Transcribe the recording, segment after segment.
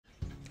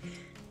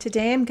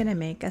Today I'm going to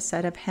make a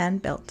set of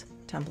hand-built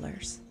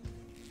tumblers.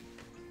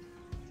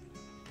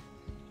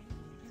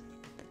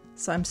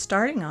 So I'm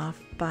starting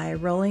off by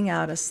rolling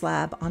out a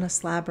slab on a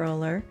slab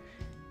roller,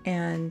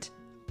 and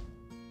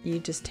you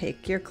just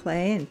take your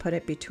clay and put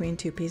it between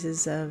two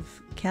pieces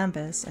of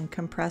canvas and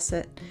compress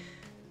it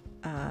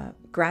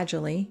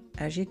gradually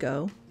as you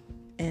go,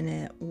 and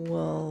it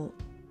will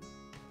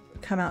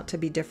come out to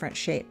be different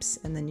shapes,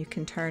 and then you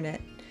can turn it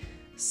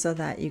so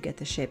that you get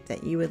the shape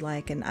that you would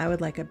like. And I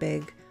would like a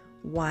big,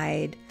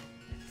 wide,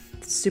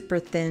 super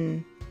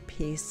thin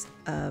piece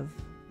of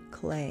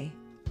clay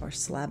or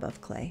slab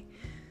of clay.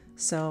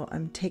 So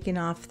I'm taking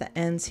off the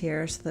ends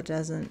here so that it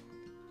doesn't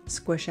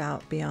squish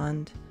out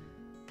beyond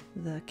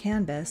the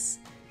canvas.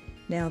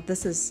 Now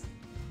this is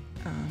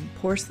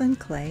porcelain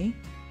clay,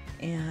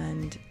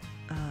 and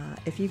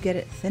if you get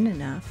it thin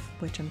enough,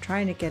 which I'm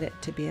trying to get it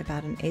to be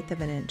about 1/8 of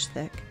an inch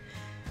thick,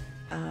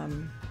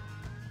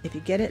 if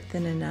you get it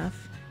thin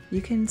enough,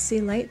 you can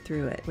see light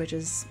through it, which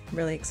is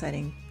really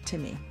exciting to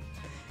me.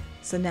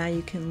 So now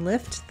you can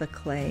lift the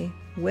clay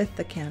with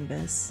the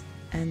canvas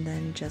and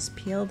then just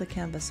peel the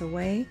canvas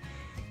away,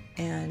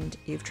 and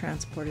you've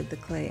transported the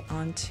clay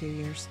onto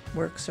your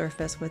work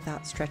surface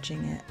without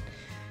stretching it.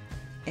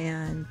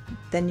 And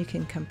then you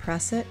can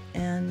compress it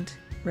and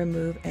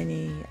remove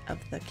any of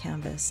the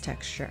canvas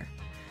texture.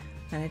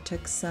 And I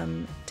took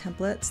some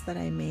templates that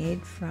I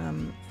made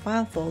from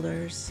file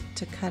folders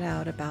to cut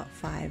out about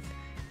 5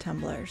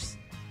 tumblers.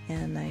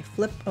 And I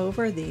flip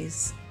over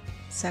these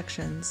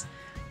sections,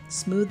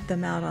 smooth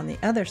them out on the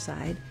other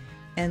side,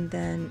 and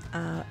then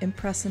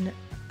impress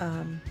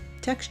a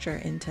texture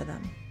into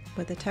them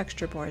with a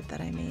texture board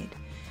that I made.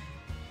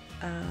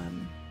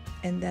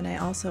 And then I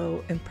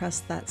also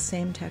impressed that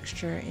same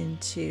texture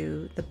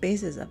into the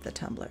bases of the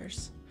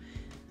tumblers.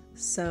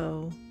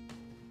 So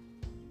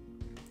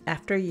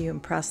after you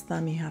impress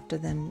them, you have to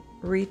then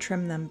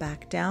retrim them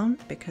back down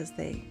because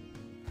they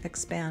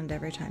expand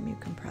every time you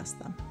compress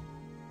them,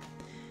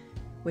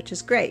 which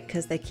is great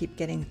because they keep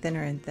getting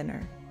thinner and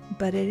thinner.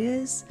 But it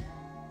is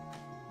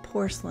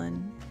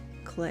porcelain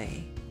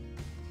clay.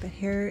 But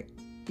here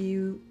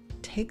you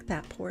take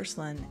that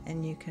porcelain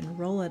and you can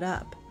roll it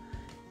up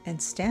and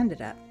stand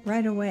it up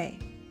right away,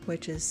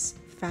 which is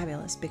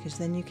fabulous because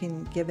then you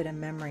can give it a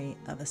memory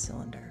of a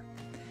cylinder.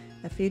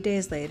 A few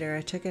days later,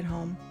 I took it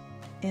home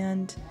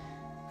and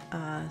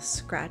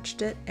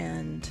scratched it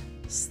and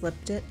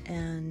slipped it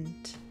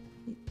and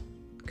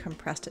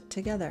compressed it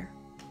together.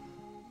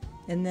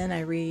 And then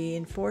I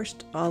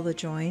reinforced all the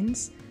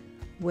joins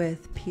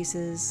with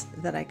pieces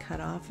that I cut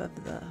off of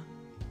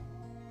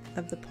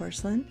the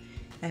porcelain.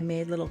 I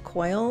made little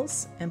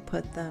coils and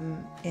put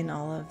them in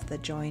all of the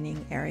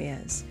joining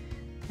areas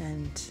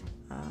and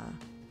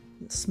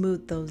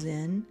smoothed those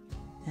in,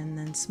 and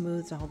then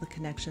smoothed all the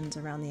connections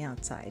around the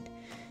outside.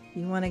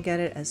 You want to get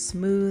it as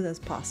smooth as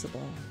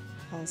possible.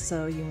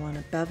 Also, you want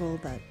to bevel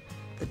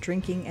the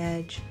drinking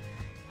edge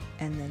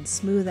and then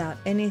smooth out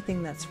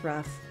anything that's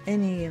rough,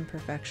 any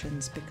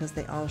imperfections, because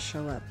they all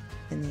show up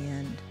in the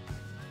end.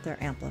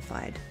 They're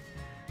amplified.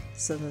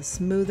 So the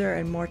smoother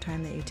and more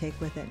time that you take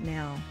with it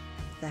now,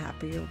 the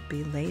happier you'll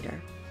be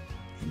later.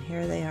 And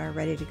here they are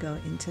ready to go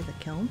into the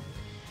kiln,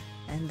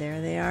 and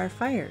there they are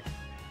fired.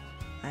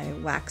 I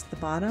waxed the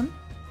bottom,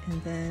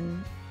 and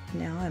then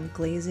now I'm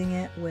glazing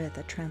it with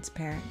a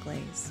transparent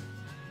glaze.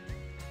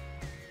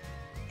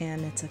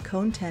 And it's a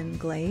cone 10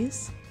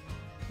 glaze,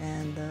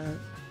 and the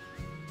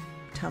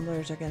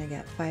tumblers are going to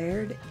get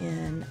fired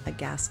in a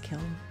gas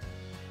kiln.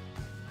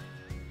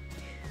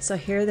 So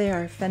here they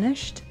are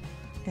finished,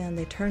 and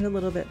they turned a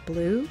little bit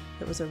blue.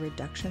 It was a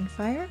reduction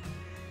fire,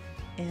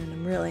 and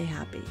I'm really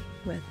happy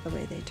with the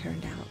way they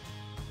turned out.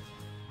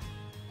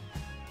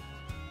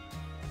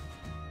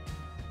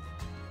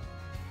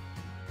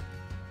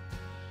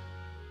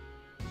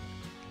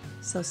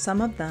 So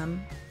some of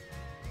them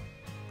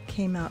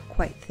came out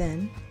quite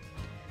thin,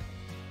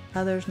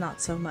 others not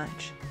so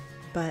much,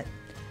 but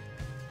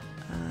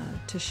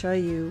to show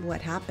you what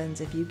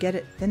happens if you get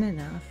it thin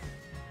enough,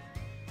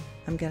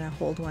 I'm going to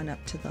hold one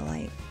up to the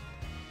light.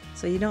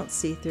 So you don't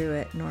see through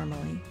it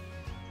normally,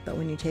 but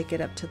when you take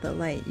it up to the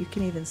light, you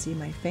can even see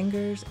my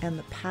fingers and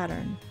the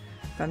pattern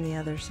from the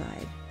other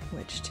side,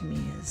 which to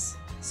me is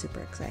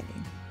super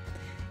exciting.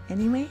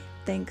 Anyway,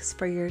 thanks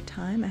for your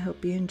time. I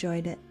hope you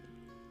enjoyed it.